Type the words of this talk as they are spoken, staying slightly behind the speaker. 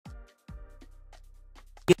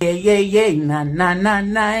Yeah,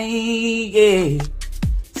 na, yeah.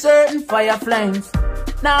 Certain fire flames,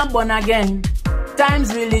 now born again.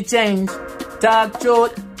 Times really change. Talk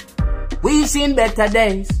truth, we've seen better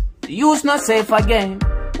days. The youth's not safe again.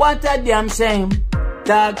 What a damn shame.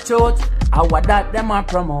 Talk truth, how that them are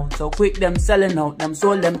promote. So quick them selling out, them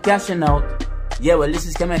sold them cashing out. Yeah, well, this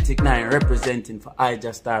is Kinetic 9 representing for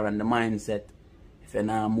iJustar and the mindset. If you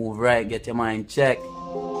now move right, get your mind checked.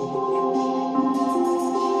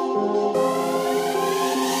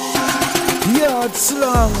 Yard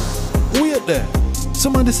slang. Wait there.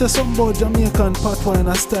 Somebody say something about Jamaican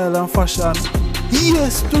Pt1 style and fashion.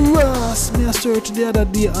 Yes, to Ras. Me a search the other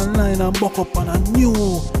day online and buck up on a new,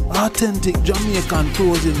 authentic Jamaican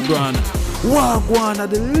clothing brand. Wagwan are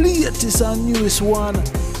the latest and newest one.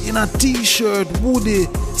 In a t-shirt, hoodie,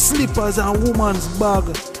 slippers and woman's bag.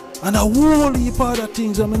 And a whole heap of other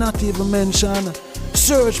things I may not even mention.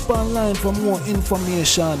 Search online for more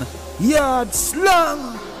information. Yard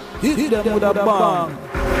slang. Hit them with a bang.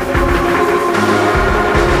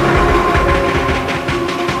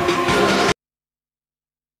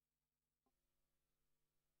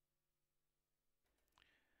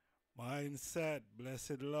 Mindset,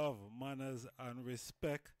 blessed love, manners and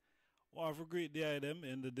respect. We have a great day them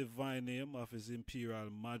in the divine name of His Imperial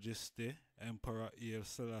Majesty, Emperor Haile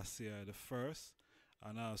Selassie I,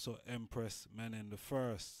 and also Empress Marina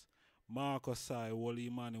Blake, Marcus I, Holy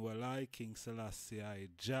Emmanuel I, King Selassie I,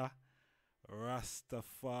 Jah,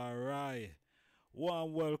 Rastafari.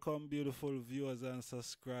 Warm welcome, beautiful viewers and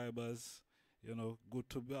subscribers. You know, good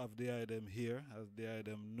to have the item here. As the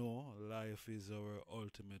item know, life is our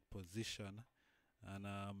ultimate position. And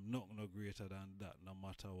nothing no greater than that, no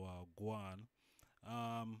matter what go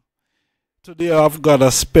on. Today I've got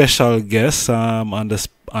a special guest on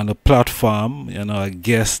the platform. You know, a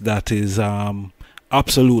guest that is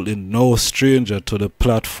absolutely no stranger to the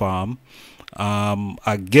platform.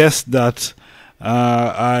 A guest that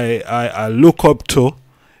I look up to.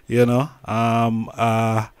 You know,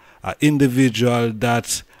 an individual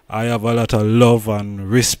that I have a lot of love and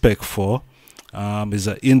respect for. Is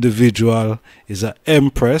an individual, is an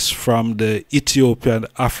empress from the Ethiopian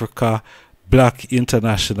Africa Black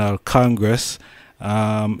International Congress,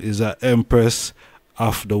 is an empress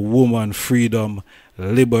of the Woman Freedom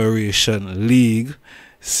Liberation League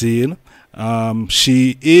scene.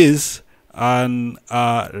 She is an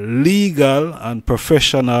legal and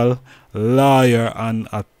professional lawyer and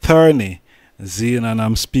attorney, scene, and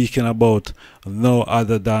I'm speaking about no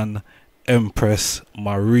other than Empress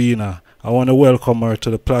Marina. I want to welcome her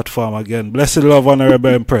to the platform again. Blessed love,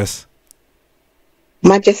 Honorable Empress.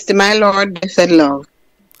 Majesty, my Lord, blessed love.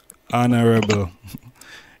 Honorable.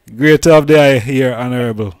 Great to have the eye here,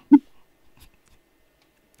 Honorable.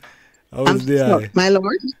 How's the eye? My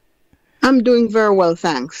Lord, I'm doing very well,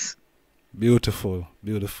 thanks. Beautiful,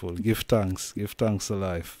 beautiful. Give thanks to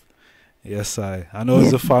life. Yes, I know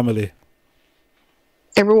it's the family.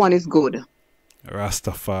 Everyone is good.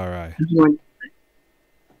 Rastafari. Everyone.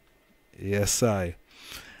 Yes, I.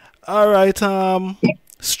 All right.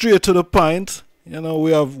 Straight to the point. You know,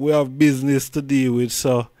 we have business to deal with,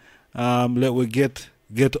 so let we get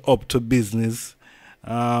up to business.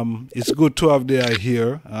 It's good to have the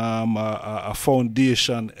here. A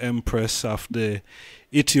foundation empress of the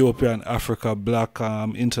Ethiopian Africa Black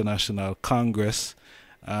International Congress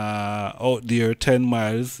out there 10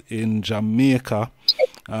 miles in Jamaica.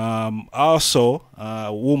 Also,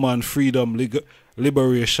 Woman Freedom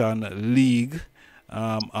Liberation League,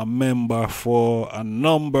 a member for a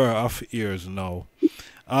number of years now.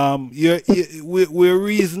 We're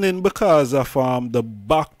reasoning because of the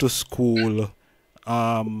back to school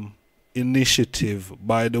initiative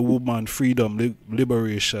by the Woman Freedom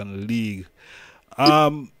Liberation League.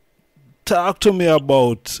 Talk to me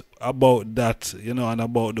about that, you know, and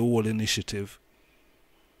about the whole initiative.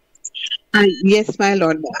 Yes, my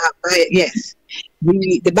Lord. Yes,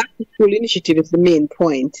 the Back to School initiative is the main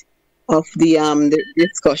point of the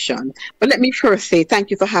discussion. But let me first say thank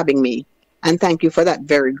you for having me, and thank you for that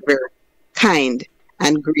very, very kind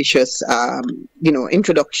and gracious,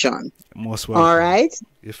 introduction. Most welcome. All right.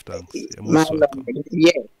 If thanks. My Lord.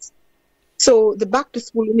 Yes. So the Back to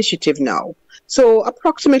School initiative now. So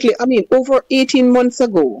approximately, over 18 months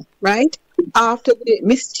ago, right? After the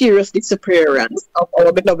mysterious disappearance of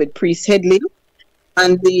our beloved priest Headley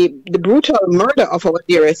and the brutal murder of our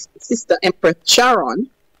dearest sister Empress Sharon,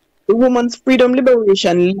 the Women's Freedom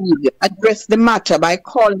Liberation League addressed the matter by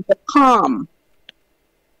calling for calm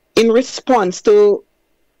in response to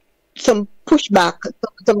some pushback,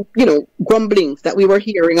 some grumblings that we were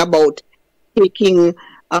hearing about taking,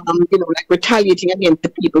 retaliating against the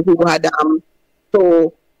people who had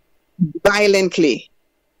so violently,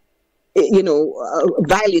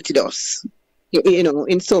 violated us,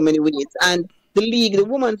 in so many ways. And the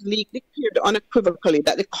Women's League declared unequivocally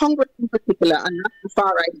that the Congress in particular and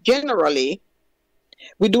Rastafari generally,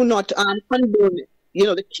 we do not condone,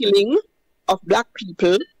 the killing of Black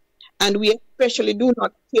people, and we especially do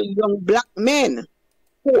not kill young Black men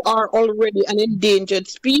who are already an endangered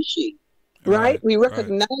species. Right? We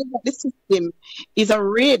recognize that the system is a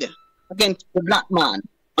raid against the Black man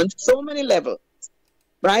on so many levels,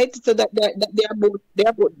 right? So that they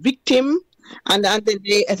are both victim, and then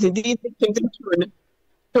as these victims in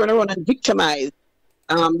turn around and victimize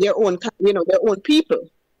their own people.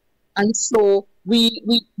 And so we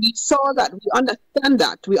saw that,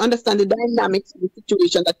 we understand the dynamics of the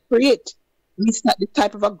situation that create this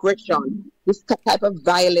type of aggression, this type of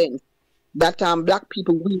violence that Black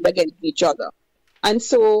people wield against each other. And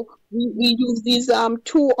so we use these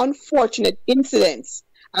two unfortunate incidents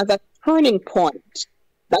as a turning point.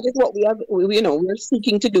 That is what we're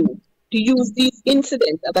seeking to do, to use these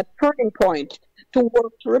incidents as a turning point to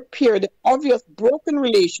work to repair the obvious broken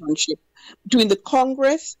relationship between the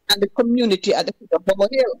Congress and the community at the foot of Bubble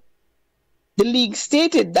Hill. The League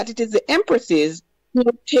stated that it is the Empresses who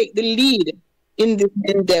will take the lead in this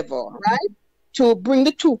endeavor, right? To bring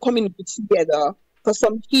the two communities together for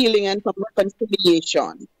some healing and some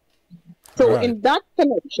reconciliation. So in that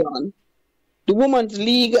connection, the Women's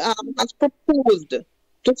League has proposed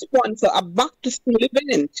to sponsor a back-to-school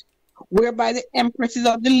event whereby the Empresses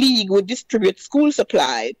of the League would distribute school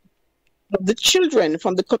supplies of the children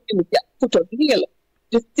from the community at foot of the hill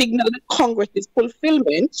to signal the Congress's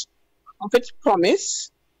fulfillment of its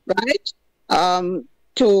promise, right?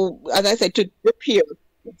 To, as I said, to repair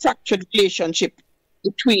the fractured relationship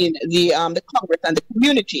between the Congress and the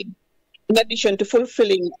community. In addition to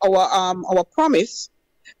fulfilling our promise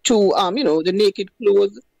to the naked,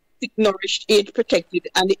 clothed, sick, nourished, age protected,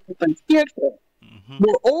 and the infants cared for.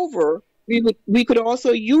 Moreover, we could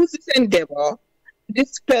also use this endeavor to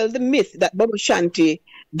dispel the myth that Baba Shanti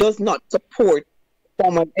does not support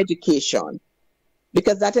formal education,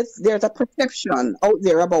 because there's a perception out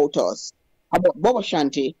there about us, about Baba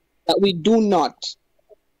Shanti, that we do not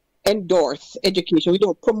endorse education, we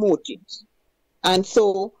don't promote it. And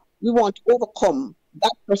so we want to overcome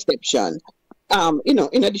that perception,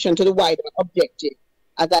 in addition to the wider objective,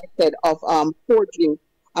 as I said, of forging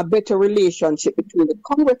a better relationship between the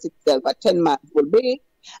Congress itself at 10 Miles Bay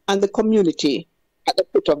and the community at the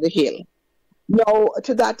foot of the hill. Now,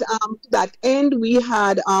 to that end, we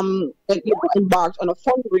had embarked on a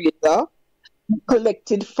fundraiser,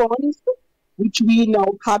 collected funds, which we now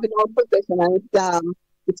have in our possession, and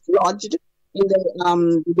it's lodged in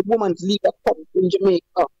the Women's League of Pubs in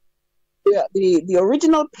Jamaica. The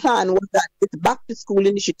original plan was that this back-to-school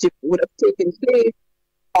initiative would have taken place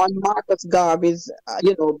on Marcus Garvey's,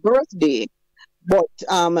 birthday, but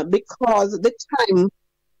because the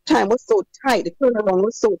time was so tight, the turnaround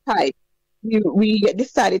was so tight, we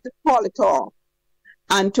decided to call it off,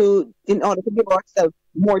 and in order to give ourselves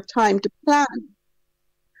more time to plan,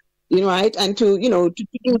 right, and to do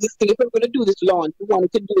this thing. If we're going to do this launch, we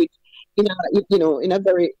wanted to do it in a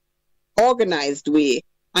very organized way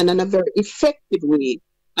and in a very effective way.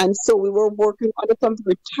 And so we were working under some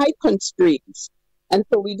very tight constraints. And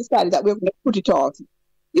so we decided that we were going to put it off.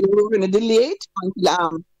 We were going to delay it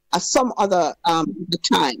until at some other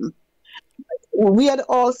time. We had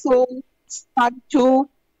also started to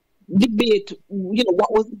debate,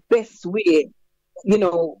 what was the best way,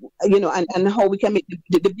 and how we can make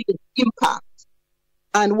the biggest impact.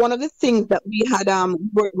 And one of the things that we had,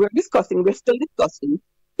 we're still discussing,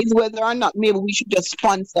 is whether or not maybe we should just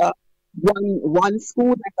sponsor one school,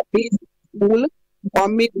 like a basic school, or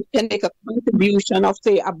maybe we can make a contribution of,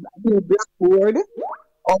 say, a new blackboard,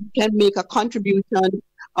 or we can make a contribution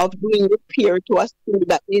of doing repair to a school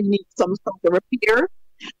that they need some sort of repair.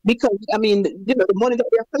 Because, the money that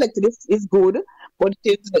we are collecting is good, but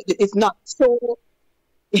it's not so,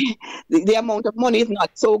 the amount of money is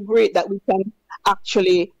not so great that we can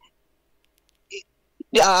actually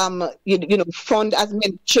fund as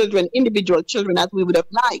many individual children, as we would have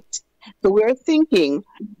liked. So we're thinking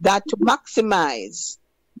that to maximize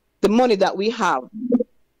the money that we have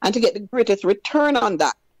and to get the greatest return on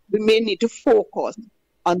that, we may need to focus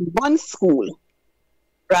on one school,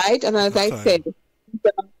 right? And as I said,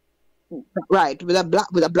 right, with a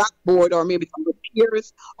blackboard, or maybe some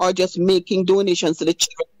repairs, or just making donations to the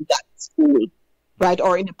children in that school, right,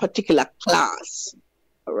 or in a particular class.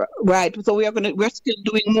 Right, so we're still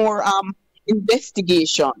doing more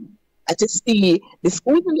investigation to see the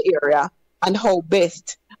schools in the area and how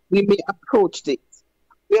best we may approach this.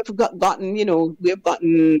 We have gotten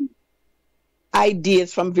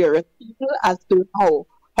ideas from various people as to how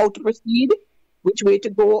to proceed, which way to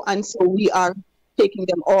go, and so we are taking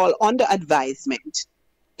them all under advisement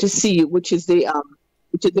to see which is the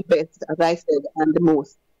best, as I said, and the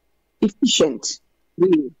most efficient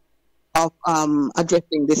way of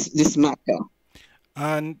addressing this matter.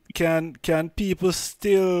 And can people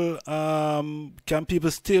still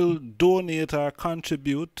donate or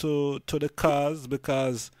contribute to the cause,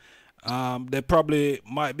 because they probably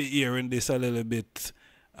might be hearing this a little bit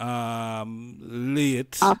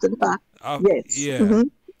late after the fact? Yes. Yeah. Mm-hmm.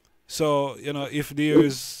 So if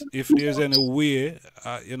there's any way,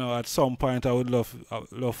 at some point I would love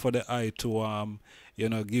for the eye to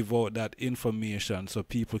give out that information so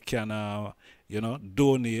people can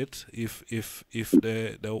donate if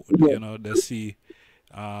they they see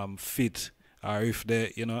fit, or if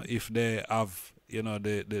they have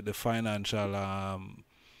the financial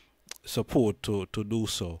support to do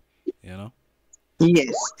so.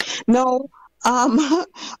 Yes. Now,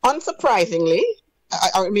 unsurprisingly,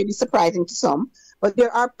 or it may be surprising to some, but there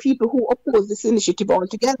are people who oppose this initiative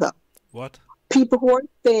altogether. What? People who are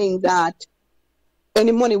saying that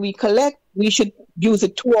any money we collect, we should use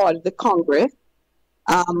it toward the Congress.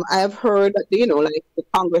 I have heard that, like the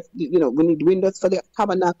Congress, we need windows for the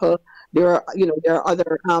tabernacle. There are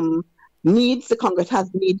other needs. The Congress has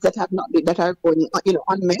needs that have not been, that are going,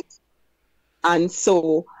 unmet. And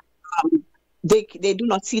so they do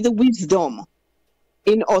not see the wisdom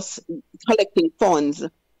in us collecting funds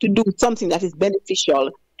to do something that is beneficial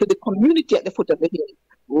to the community at the foot of the hill,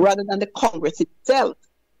 rather than the Congress itself.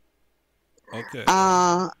 Okay.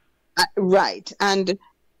 Right. And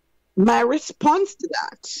my response to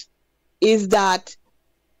that is that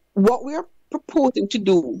what we're proposing to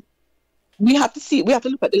do, we have to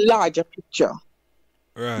look at the larger picture.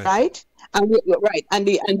 Right. Right? And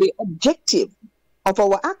the objective of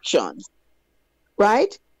our actions.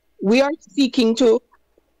 Right? We are seeking to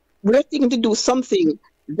do something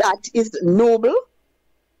that is noble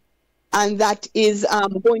and that is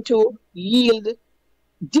going to yield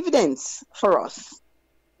dividends for us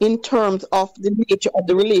in terms of the nature of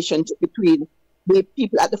the relationship between the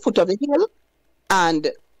people at the foot of the hill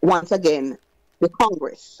and, once again, the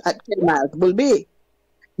Congress at 10 miles Bull Bay.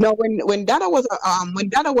 Now, when Dada was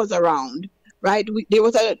around, right, there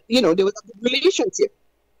was a relationship,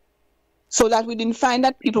 so that we didn't find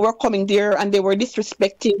that people were coming there and they were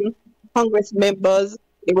disrespecting Congress members,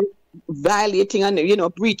 they were violating and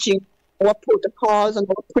breaching our protocols and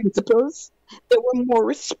our principles. They were more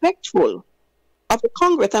respectful of the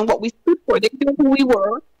Congress and what we stood for. They knew who we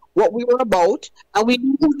were, what we were about, and we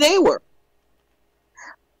knew who they were.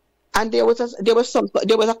 And there was a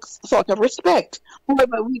sort of respect.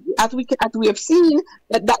 However, as we have seen,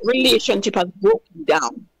 that relationship has broken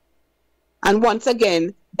down. And once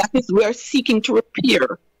again, we are seeking to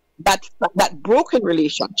repair that broken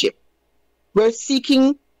relationship. We're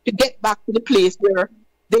seeking to get back to the place where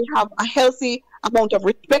they have a healthy amount of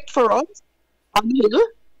respect for us, a little,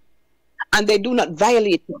 and they do not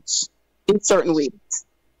violate us in certain ways.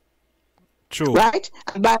 True. Right?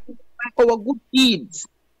 And by our good deeds,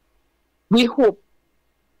 we hope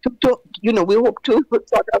to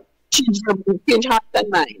sort of change hearts and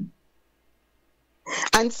minds.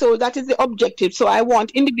 And so that is the objective. So I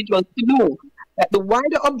want individuals to know that the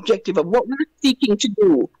wider objective of what we're seeking to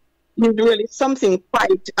do is really something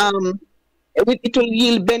quite, it will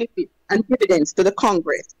yield benefit and dividends to the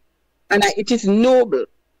Congress. And it is noble.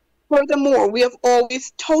 Furthermore, we have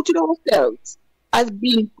always touted ourselves as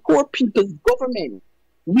being poor people's government.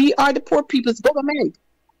 We are the poor people's government.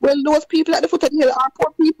 Well, those people at the foot of the hill are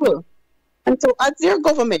poor people. And so as their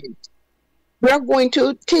government, we are going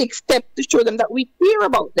to take steps to show them that we care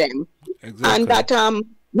about them. Exactly. And that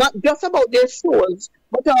not just about their souls,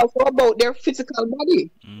 but also about their physical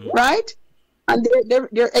body, right? And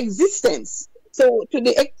their existence. So to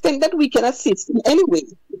the extent that we can assist in any way,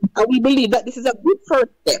 and we believe that this is a good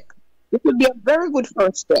first step, it will be a very good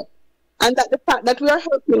first step, and that the fact that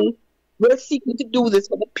we're seeking to do this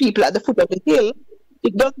for the people at the foot of the hill,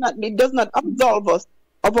 it does not absolve us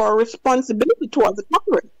of our responsibility towards the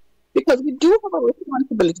Congress, because we do have a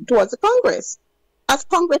responsibility towards the Congress as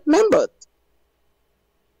Congress members.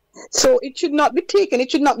 So it should not be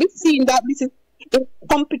seen that this is a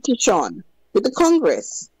competition with the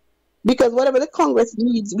Congress, because whatever the Congress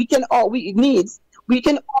needs, we can always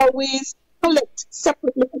collect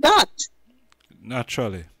separately for that.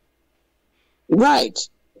 Naturally. Right.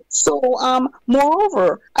 So,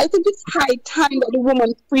 moreover, I think it's high time that the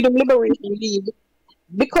Women's Freedom Liberation League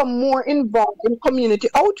become more involved in community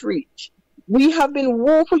outreach. We have been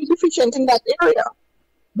woefully deficient in that area.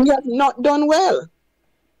 We have not done well.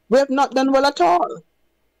 We have not done well at all.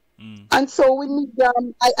 And so we need.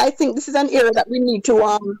 I think this is an area that we need to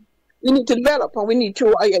develop, and we need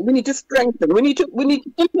to strengthen. We need to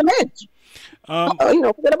implement.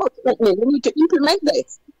 Forget about strengthening. We need to implement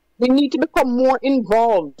this. We need to become more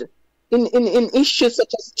involved in issues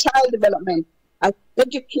such as child development, as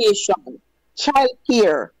education, child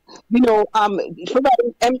care. Providing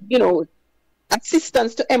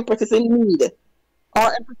assistance to empresses in need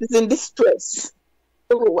or empresses in distress.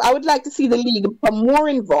 So I would like to see the league become more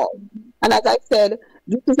involved. And as I said,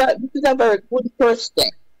 this is a very good first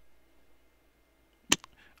step.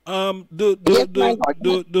 Do the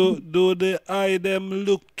them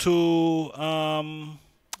look to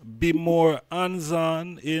be more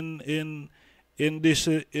hands-on in this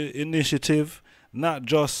initiative, not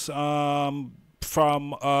just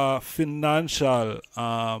from a financial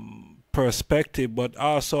perspective, but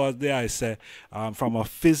also, as I say, from a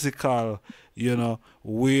physical,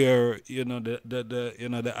 where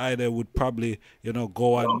the idea would probably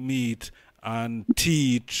go and meet and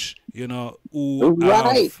teach, who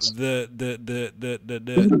Right. have the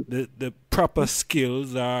proper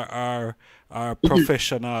skills are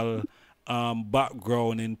professional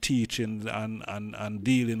background in teaching and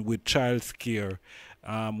dealing with child care.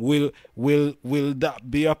 Will that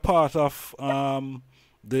be a part of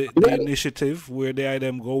the initiative where they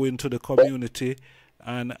them go into the community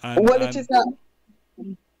and Well, it is not.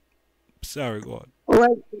 sorry, go on.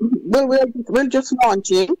 Well, we're just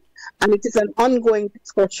launching, and it is an ongoing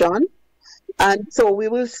discussion, and so we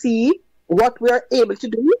will see what we are able to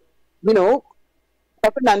do, from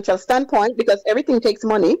a financial standpoint, because everything takes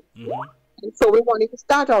money. And so we wanted to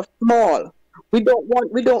start off small. We don't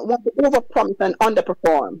want to overpromise and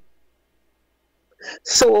underperform.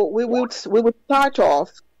 So we would start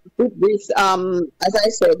off with this, as I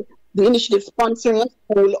said, the initiative sponsoring a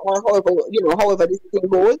school, or however this thing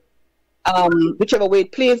goes, whichever way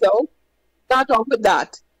it plays out. Start off with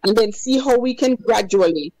that, and then see how we can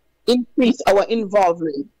gradually increase our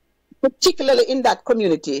involvement, particularly in that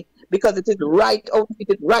community, because it is right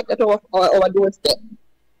at our doorstep.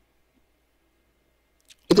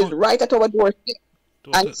 It is right at our doorstep,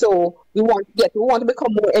 and so we want to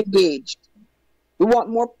become more engaged. We want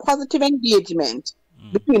more positive engagement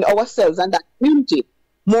between ourselves and that community.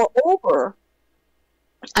 Moreover,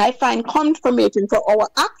 I find confirmation for our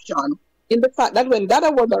action in the fact that when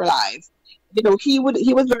Dada was alive, he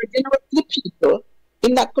was very generous to the people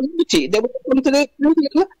in that community. They would come to the hill,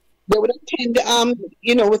 they would attend,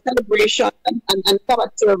 with celebration and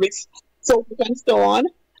Sabbath service, so forth and so on.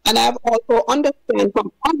 And I've also understand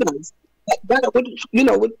from others that Dada would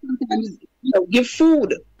sometimes, give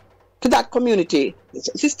food to that community.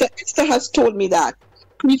 Sister Esther has told me that.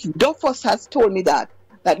 Priest Duffus has told me that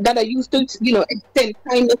Dada used to, extend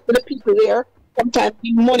kindness to the people there, sometimes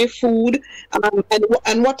give money, food,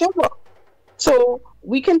 and whatever. So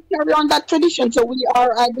we can carry on that tradition. So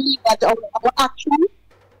I believe that our action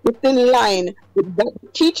is in line with the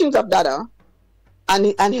teachings of Dada and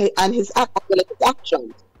his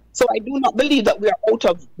actions. So I do not believe that we are out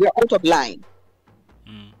of line,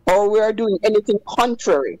 or we are doing anything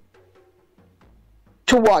contrary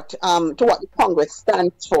to what the Congress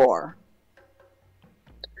stands for.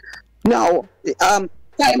 Now,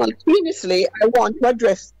 Simon, previously, I want to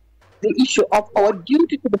address the issue of our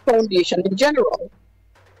duty to the foundation in general.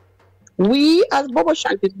 We, as Bobo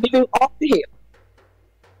Shanties living off the hill,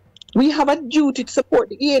 we have a duty to support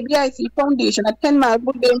the ABIC Foundation at 10 Miles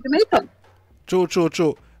Wood Bay in Jamaica. True.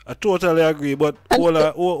 I totally agree, but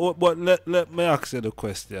let me ask you the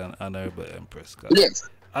question, Honorable Empress. Yes.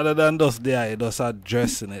 Other than just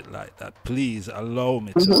addressing it like that, please allow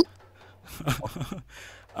me to.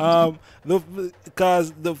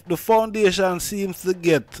 Because the foundation seems to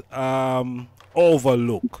get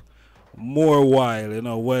overlooked more while,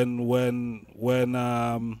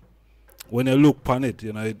 when you look upon it,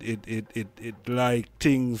 it like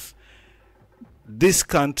things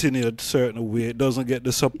discontinued certain way. It doesn't get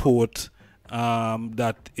the support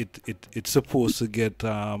that it's supposed to get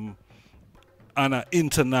on an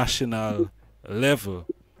international level,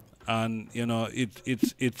 and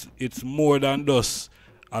it's more than just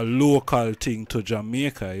a local thing to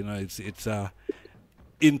Jamaica. It's a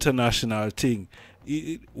international thing.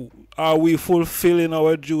 Are we fulfilling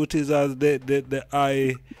our duties as the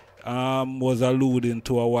I was alluding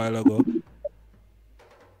to a while ago?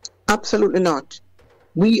 Absolutely not.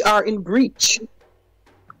 We are in breach.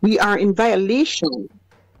 We are in violation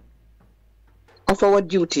of our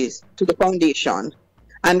duties to the foundation.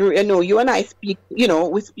 And you and I speak,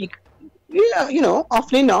 we speak,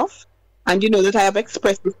 often enough. And you know that I have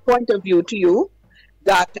expressed this point of view to you.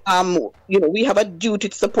 that we have a duty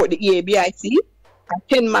to support the EABIC.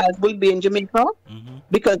 10 miles will be in Jamaica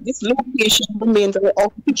because this location remains our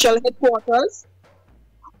official headquarters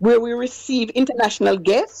where we receive international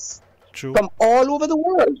guests from all over the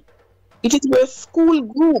world. It is where school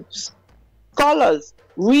groups, scholars,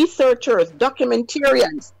 researchers,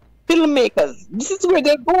 documentarians, filmmakers, this is where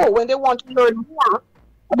they go when they want to learn more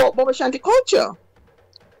about Bobo Shanti culture.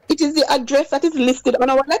 It is the address that is listed on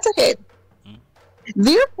our letterhead.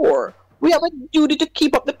 Therefore, we have a duty to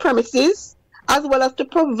keep up the premises as well as to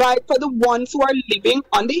provide for the ones who are living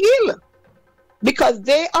on the hill, because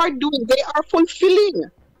they are fulfilling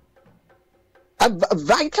a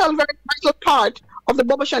vital, very vital part of the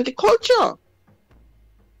Bobo Shanti culture.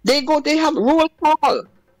 They have roll call,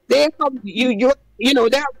 they have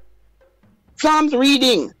they have Psalms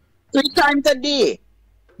reading 3 times a day.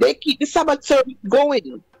 They keep the Sabbath service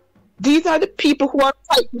going. These are the people who are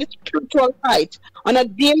fighting the spiritual fight on a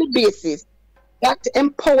daily basis that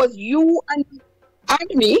empowers you and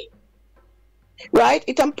me, right?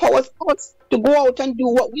 It empowers us to go out and do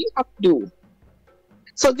what we have to do.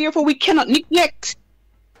 So therefore, we cannot neglect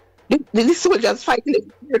the soldiers fighting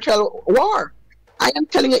the spiritual war. I am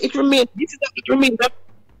telling you, it remains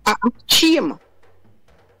a shame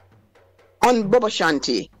on Bobo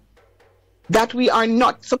Shanti that we are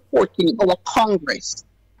not supporting our Congress,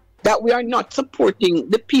 that we are not supporting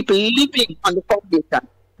the people living on the foundation.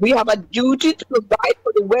 We have a duty to provide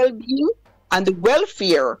for the well-being and the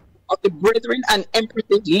welfare of the brethren and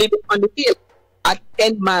empresses living on the hill at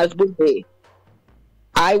 10 miles away.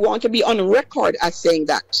 I want to be on record as saying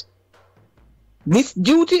that this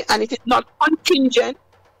duty, and it is not contingent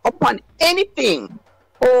upon anything.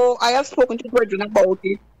 Oh, I have spoken to brethren about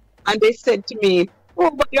it, and they said to me, oh,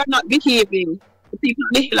 but you're not behaving. The people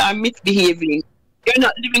on the hill are misbehaving. You're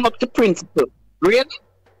not living up to principle. Really?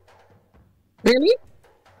 Really?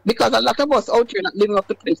 Because a lot of us out here not living up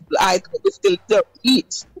to principle. I thought we still deserve to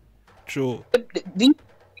eat. True.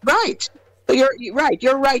 Right. So you're right.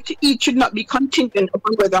 Your right to eat should not be contingent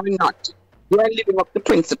upon whether or not you are living up to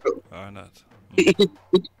principle. Or not.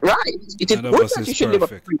 Right. It is good that you should live up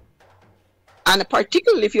to principle. And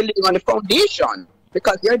particularly if you're living on the foundation,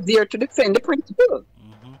 because you're there to defend the principle.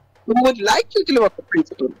 We would like you to live up to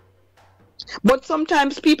principle. But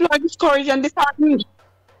sometimes people are discouraged and disheartened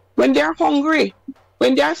when they're hungry,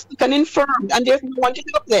 when they're sick and infirm, and there's no one to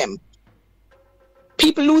help them.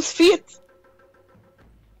 People lose faith.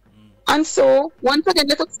 And so, once again,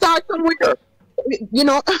 let us start somewhere.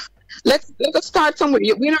 Let us start somewhere.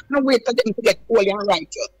 We're not going to wait for them to get holy and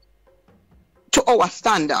righteous to our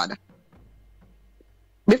standard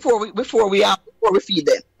before we feed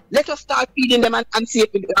them. Let us start feeding them and see if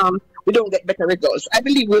we don't get better results. I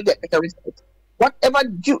believe we'll get better results. Whatever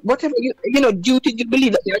duty you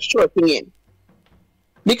believe that you're shirking in,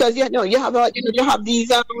 because you have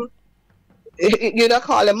these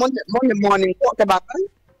call them Monday morning quarterbacks.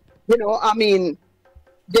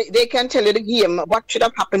 They can tell you the game what should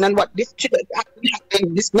have happened and what this should have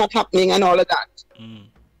happened, this not happening and all of that.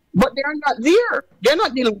 But they're not there. They're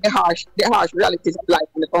not dealing with the harsh realities of life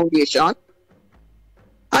on the foundation.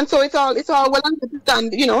 And so it's all well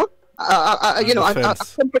understood, a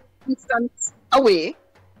complete distance away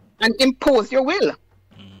and impose your will.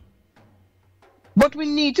 But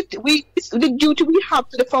the duty we have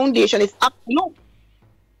to the foundation is absolute.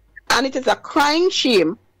 And it is a crying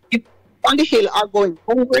shame if on the hill are going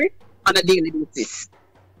hungry on a daily basis.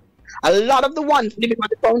 A lot of the ones living on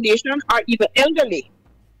the foundation are even elderly.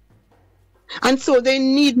 And so they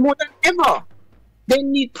need more than ever. They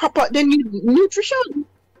need nutrition.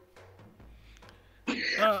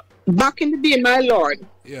 Back in the day, my Lord,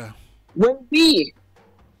 when we,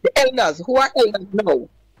 the elders, who are elders now,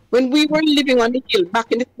 when we were living on the hill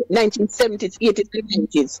back in the 1970s, 80s, and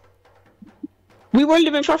 90s, we were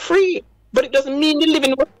living for free. But it doesn't mean the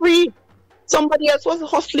living was free. Somebody else was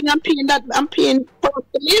hustling and paying for us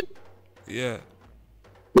to live. Yeah.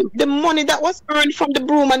 The money that was earned from the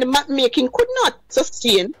broom and the mat making could not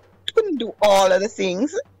sustain, couldn't do all of the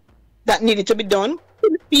things that needed to be done.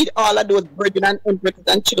 Couldn't feed all of those brethren and empresses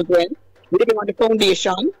and children living on the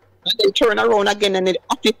foundation and then turn around again and the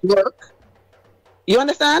office work. You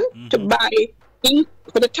understand? To buy ink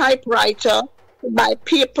for the typewriter, to buy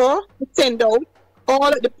paper, to send out, all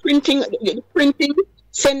of the printing,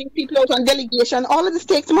 sending people out on delegation, all of this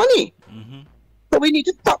takes money. So we need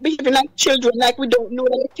to stop behaving like children, like we don't know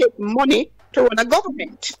that it takes money to run a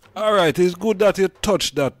government. All right, it's good that you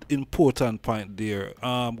touched that important point there.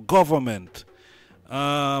 Government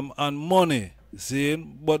and money, see,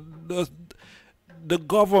 but the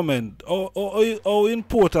government, how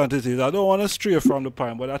important it is. I don't want to stray from the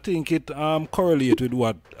point, but I think it correlates with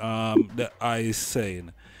what the I is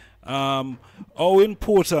saying. How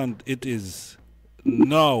important it is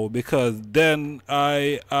now, because then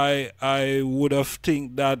I would have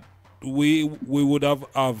think that we would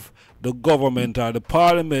have the government or the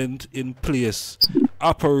parliament in place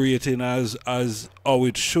operating as how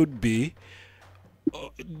it should be.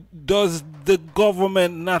 Does the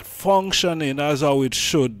government not functioning as how it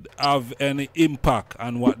should have any impact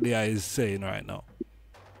on what they are saying right now?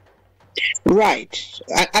 Right.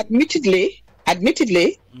 Admittedly,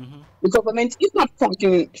 the government is not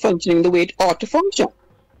functioning the way it ought to function.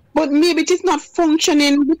 But maybe it is not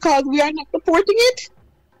functioning because we are not supporting it.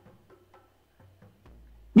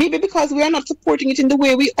 Maybe because we are not supporting it in the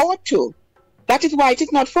way we ought to. That is why it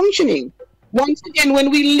is not functioning. Once again, when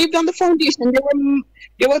we lived on the foundation,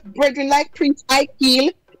 there were brethren like Prince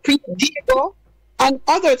Aikil, Prince Diego, and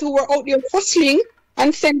others who were out there hustling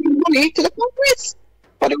and sending money to the Congress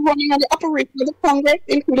for the running and the operation of the Congress,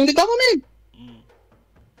 including the government.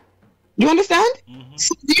 You understand?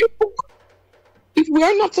 So therefore, if we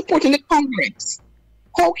are not supporting the Congress,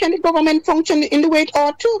 how can the government function in the way it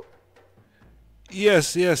ought to?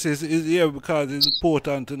 Yes, yeah, because it's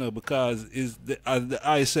important to know, because as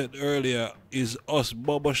I said earlier, is us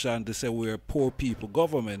Boboshan to say we're a poor people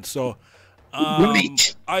government. So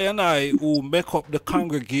Right. I and I who make up the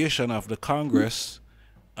congregation of the Congress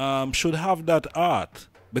should have that art,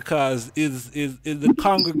 because is the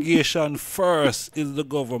congregation first, is the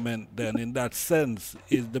government then, in that sense,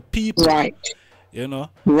 is the people. Right. You know?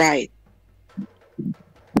 Right.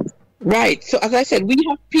 Right. So as I said, we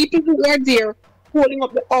have people who are there holding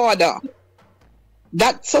up the order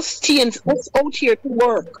that sustains us out here to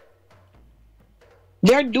work.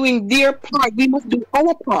 They're doing their part. We must do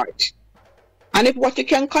our part. And if what you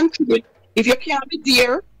can contribute, if you can't be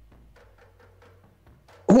there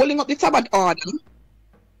holding up the Sabbath order,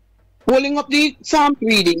 holding up the psalm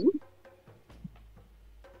reading,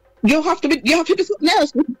 you have to do something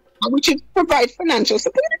else, which is provide financial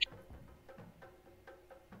support,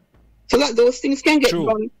 so that those things can get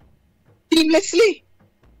done seamlessly.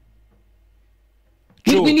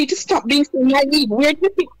 We need to stop being so naive. We're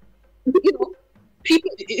people,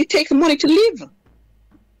 it takes money to live.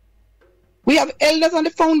 We have elders on the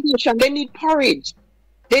foundation. They need porridge.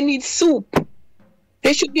 They need soup.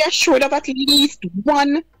 They should be assured of at least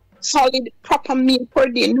one solid, proper meal per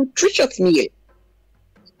day, nutritious meal.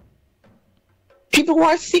 People who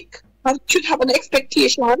are sick should have an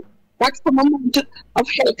expectation that some amount of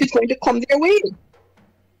help is going to come their way.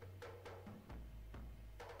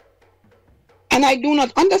 And I do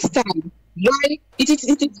not understand why it is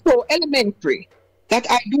so elementary that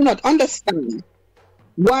I do not understand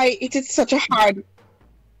why it is such a hard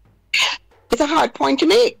point to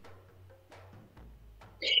make.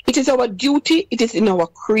 It is our duty, it is in our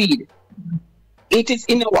creed. It is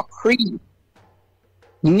in our creed.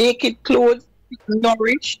 Naked, clothed,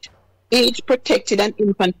 nourished, age protected, and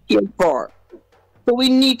infant cared for. So we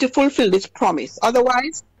need to fulfill this promise.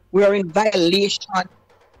 Otherwise, we are in violation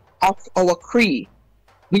of our creed.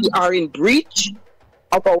 We are in breach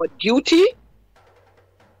of our duty.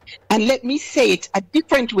 And let me say it a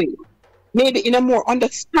different way, maybe in a more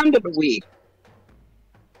understandable way.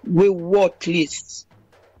 We're worthless.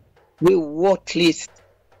 We're worthless.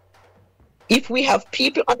 If we have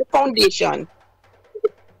people on the foundation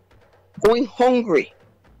going hungry,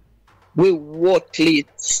 we're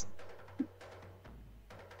worthless.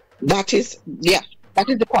 That is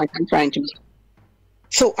the point I'm trying to make.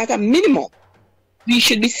 So at a minimum, we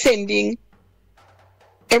should be sending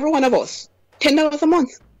every one of us $10 a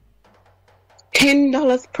month.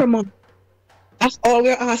 $10 per month. That's all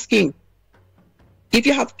we're asking. If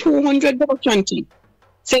you have 200 $20,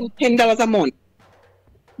 send $10 a month.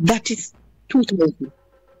 That is $2,000.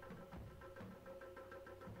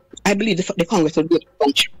 I believe the Congress will be able to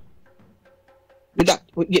function with that,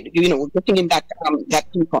 getting in that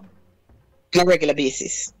income on a regular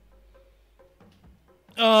basis.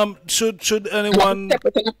 Should anyone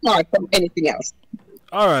separate and apart from anything else?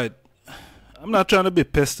 All right, I'm not trying to be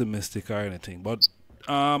pessimistic or anything, but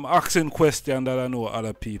asking question that I know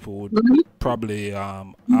other people would probably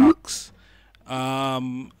ask,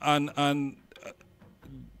 and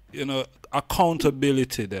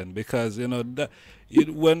accountability then, because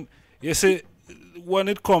when you see, when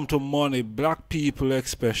it comes to money, black people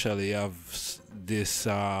especially have this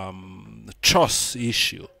trust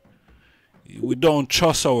issue. We don't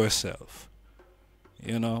trust ourselves.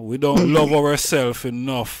 We don't love ourselves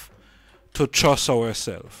enough to trust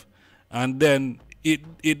ourselves. And then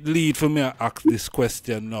it leads for me to ask this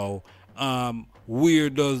question now. where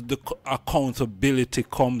does the accountability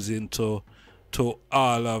comes into to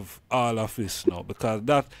all of this now? Because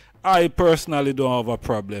that I personally don't have a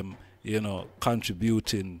problem,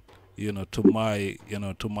 contributing, to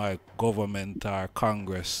my government or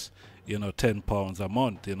Congress, £10 a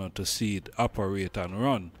month, to see it operate and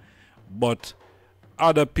run. But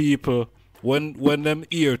other people, when them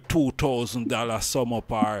hear $2,000 sum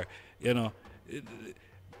up, or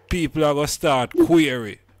people are gonna start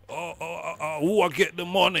query. Who I get the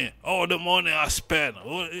money? Oh, the money I spend.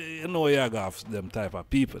 You have them type of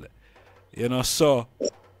people. So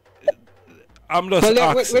I'm just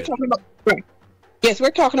asking. We're talking about, right. Yes,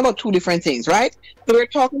 we're talking about two different things, right? So we're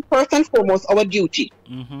talking first and foremost our duty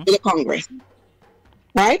to the Congress,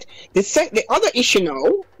 right? The other issue now,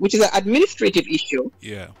 which is an administrative issue,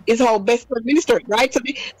 is how best to administer it, right? So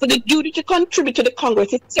the duty to contribute to the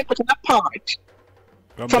Congress is separate and apart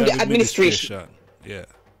from the administration. Yeah.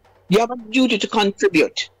 You have a duty to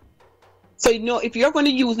contribute. So, if you're going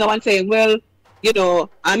to use now and say, well,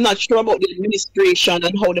 I'm not sure about the administration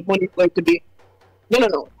and how the money is going to be.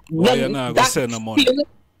 No. Well, you're not going to send the money.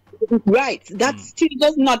 Right. That still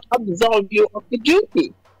does not absolve you of the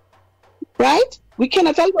duty. Right? We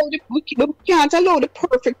can't allow the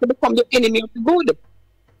perfect to become the enemy of the good.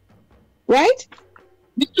 Right?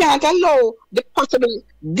 We can't allow the possible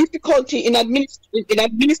difficulty in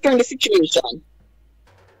administering the situation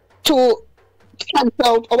to cancel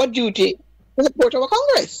out our duty to support our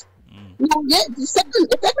Congress. Now, the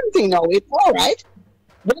second thing now is, all right,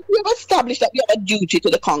 when we have established that we have a duty to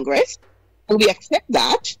the Congress, and we accept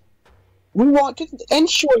that, we want to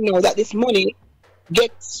ensure now that this money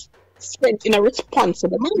gets spent in a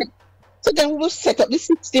responsible manner. So then we will set up the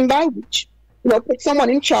system by which, put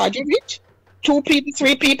someone in charge of it, 2 people,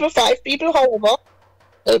 3 people, 5 people, however,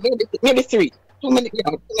 maybe 3. Too many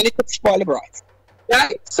could spoil the bride.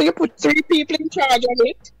 Right? So you put 3 people in charge of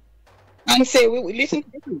it and say, listen,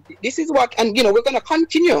 this is what, and we're going to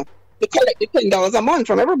continue to collect the $10 a month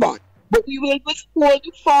from everyone. But we will withhold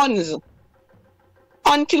the funds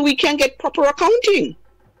until we can get proper accounting.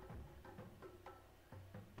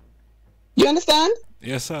 You understand?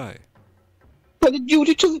 Yes, I. So the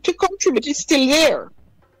duty to contribute is still there.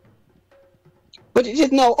 But it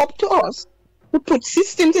is now up to us to put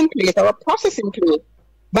systems in place or a process in place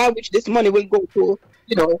by which this money will go to,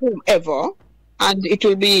 whomever, and it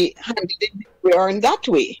will be handled in this way or in that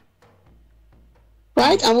way.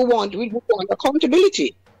 Right? And we want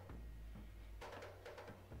accountability.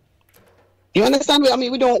 You understand? I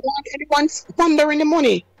mean, we don't want anyone squandering the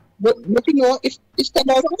money. But it's $10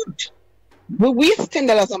 a month. We waste $10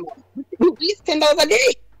 a month. We waste $10 a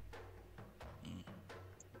day.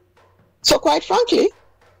 So quite frankly,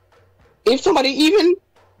 if somebody even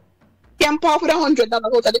camp off with $100 out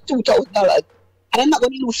of the $2,000, and I'm not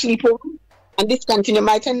going to lose sleep over and discontinue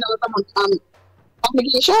my $10 a month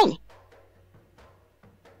obligation.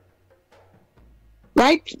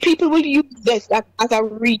 Right? People will use this as a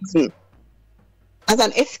reason, as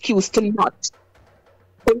an excuse to not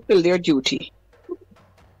fulfill their duty.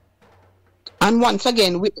 And once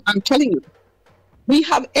again, I'm telling you, we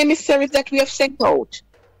have emissaries that we have sent out.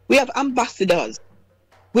 We have ambassadors.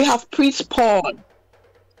 We have Priest Paul.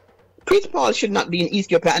 Priest Paul should not be in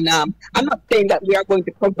Ethiopia. And I'm not saying that we are going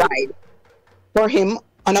to provide for him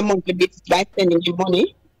on a monthly basis by sending him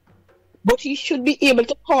money. But he should be able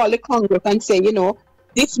to call the Congress and say,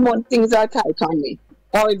 this month things are tight on me.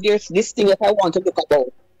 Or there's this thing that I want to look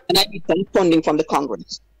about. And I need some funding from the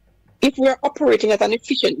Congress. If we're operating as an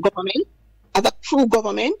efficient government, as a true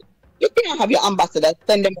government, you can't have your ambassadors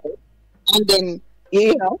send them out. And then,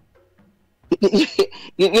 you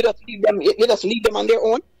just leave them on their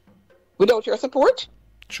own without your support.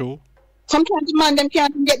 True. Sometimes the man them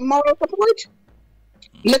can't get moral support,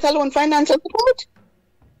 let alone financial support.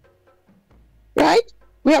 Right?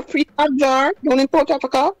 We have Priest Adjar down in South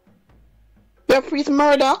Africa. We have Priest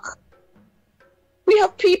Murdoch. We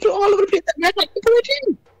have people all over the place that we're not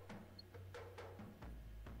supporting.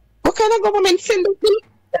 What kind of government send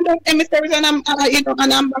out emissaries and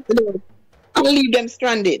ambassadors and leave them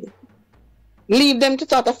stranded? Leave them to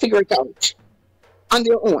sort of figure it out on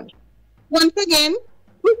their own. Once again,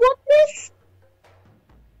 we want this.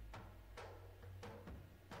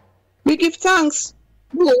 We give thanks.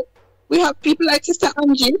 We have people like Sister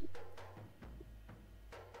Angie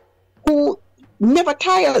who never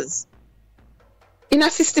tires in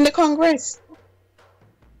assisting the Congress,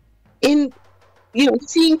 in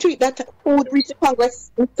seeing to it that food reach the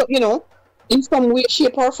Congress, in some way,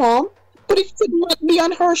 shape, or form. But it should not be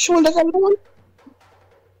on her shoulders alone.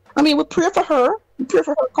 I mean, we pray for her. We pray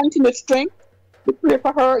for her continued strength. We pray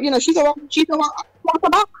for her. She's our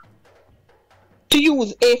quarterback. to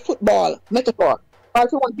use a football metaphor, or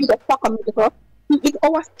if you want to use a soccer metaphor, she is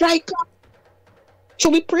our striker. So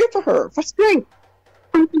we pray for her for strength,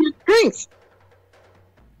 strength,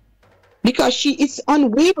 because she is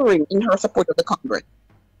unwavering in her support of the Congress.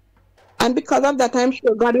 And because of that, I'm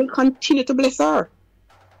sure God will continue to bless her.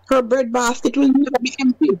 Her bread basket will never be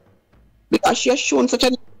empty, because she has shown such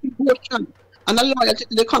a devotion and a loyalty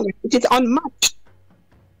to the Congress. It is unmatched.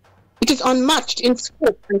 It is unmatched in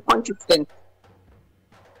scope and consistency.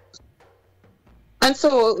 And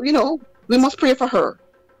so, you know, we must pray for her.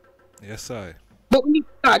 Yes, I. But we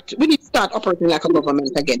need to start operating like a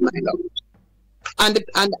government again, my love. And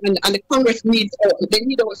the Congress needs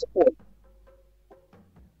our support.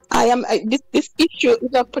 This issue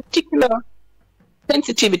is of particular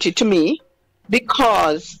sensitivity to me,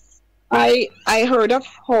 because I heard of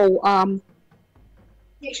how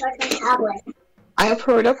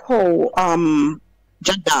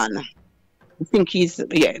Jadan, I think he's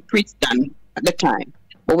Priest Dan at the time.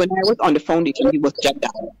 But when I was on the foundation, he was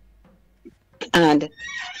Jadan. And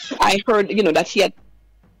I heard, you know, that he had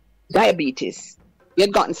diabetes. He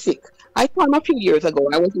had gotten sick. I saw him a few years ago.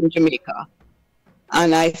 I was in Jamaica.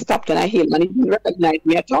 And I stopped and I hailed him, and he didn't recognize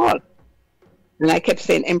me at all. And I kept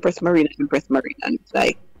saying, Empress Marina, Empress Marina. And it's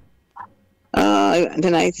like, and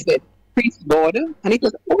then I said, Priest Board. And he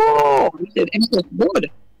said, oh, he said, Empress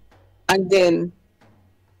Board. And then,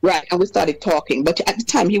 right, and we started talking. But at the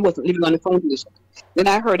time, he wasn't living on the foundation. Then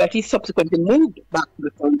I heard that he subsequently moved back to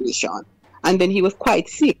the foundation. And then he was quite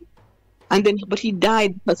sick. And then, but he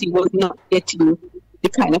died because he was not getting the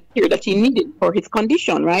kind of care that he needed for his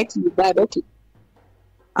condition, right? He was diabetic.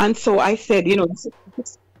 And so I said, you know,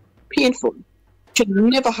 it's painful. It should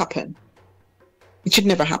never happen. It should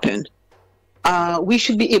never happen. We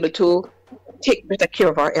should be able to take better care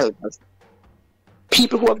of our elders.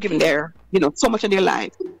 People who have given their, you know, so much of their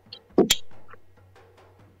lives.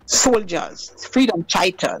 Soldiers, freedom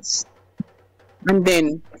fighters. And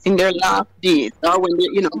then in their last days, or when they,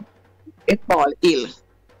 you know, they fall ill,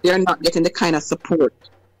 they're not getting the kind of support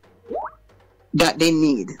that they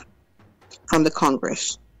need from the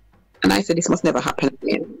Congress. And I said, this must never happen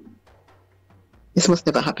again. This must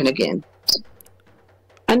never happen again.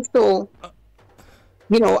 And so,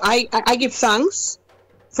 you know, I give thanks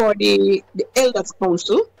for the Elders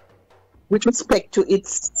Council with respect to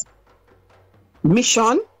its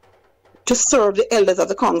mission to serve the elders of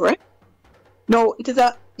the Congress. No, it is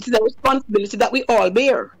a responsibility that we all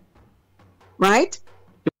bear, right?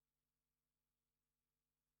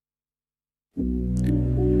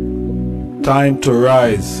 Time to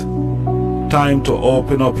rise. Time to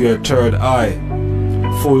open up your third eye.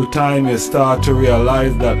 Full time you start to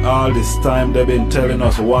realize that all this time they've been telling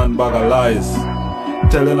us one bag of lies.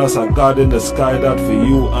 Telling us a God in the sky that for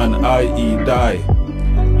you and I he die.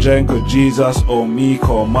 Jenko Jesus or meek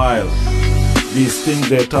or mild. These things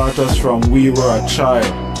they taught us from we were a child.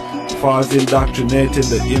 False indoctrinating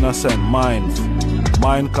the innocent minds.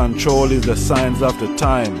 Mind control is the signs of the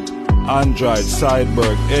time. Android,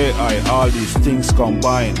 cyborg, AI, all these things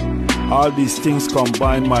combined. All these things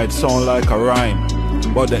combined might sound like a rhyme,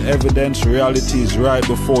 but the evidence reality is right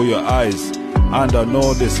before your eyes. Under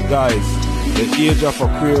no disguise, the age of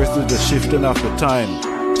Aquarius is the shifting of the time.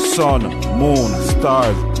 Sun, moon,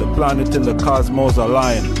 stars, the planet in the cosmos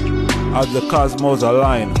align. As the cosmos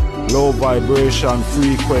align, low vibration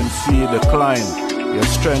frequency decline. You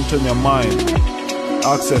strengthen your mind.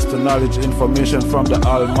 Access to knowledge, information from the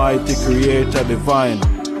Almighty Creator Divine.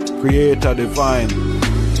 Creator Divine.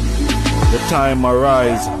 The time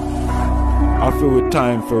arise. I feel with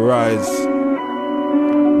time for rise.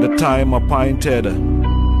 The time appointed,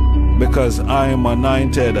 because I am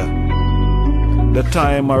anointed. The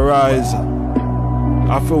time arise.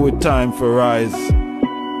 I feel with time for rise.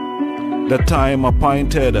 The time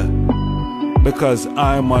appointed, because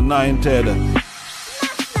I am anointed.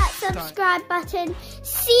 Smash that subscribe button.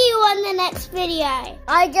 See you on the next video.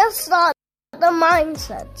 I just start the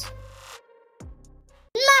mindset.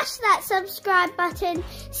 Smash that subscribe button.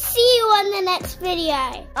 See you on the next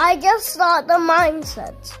video. I just start the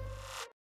mindset.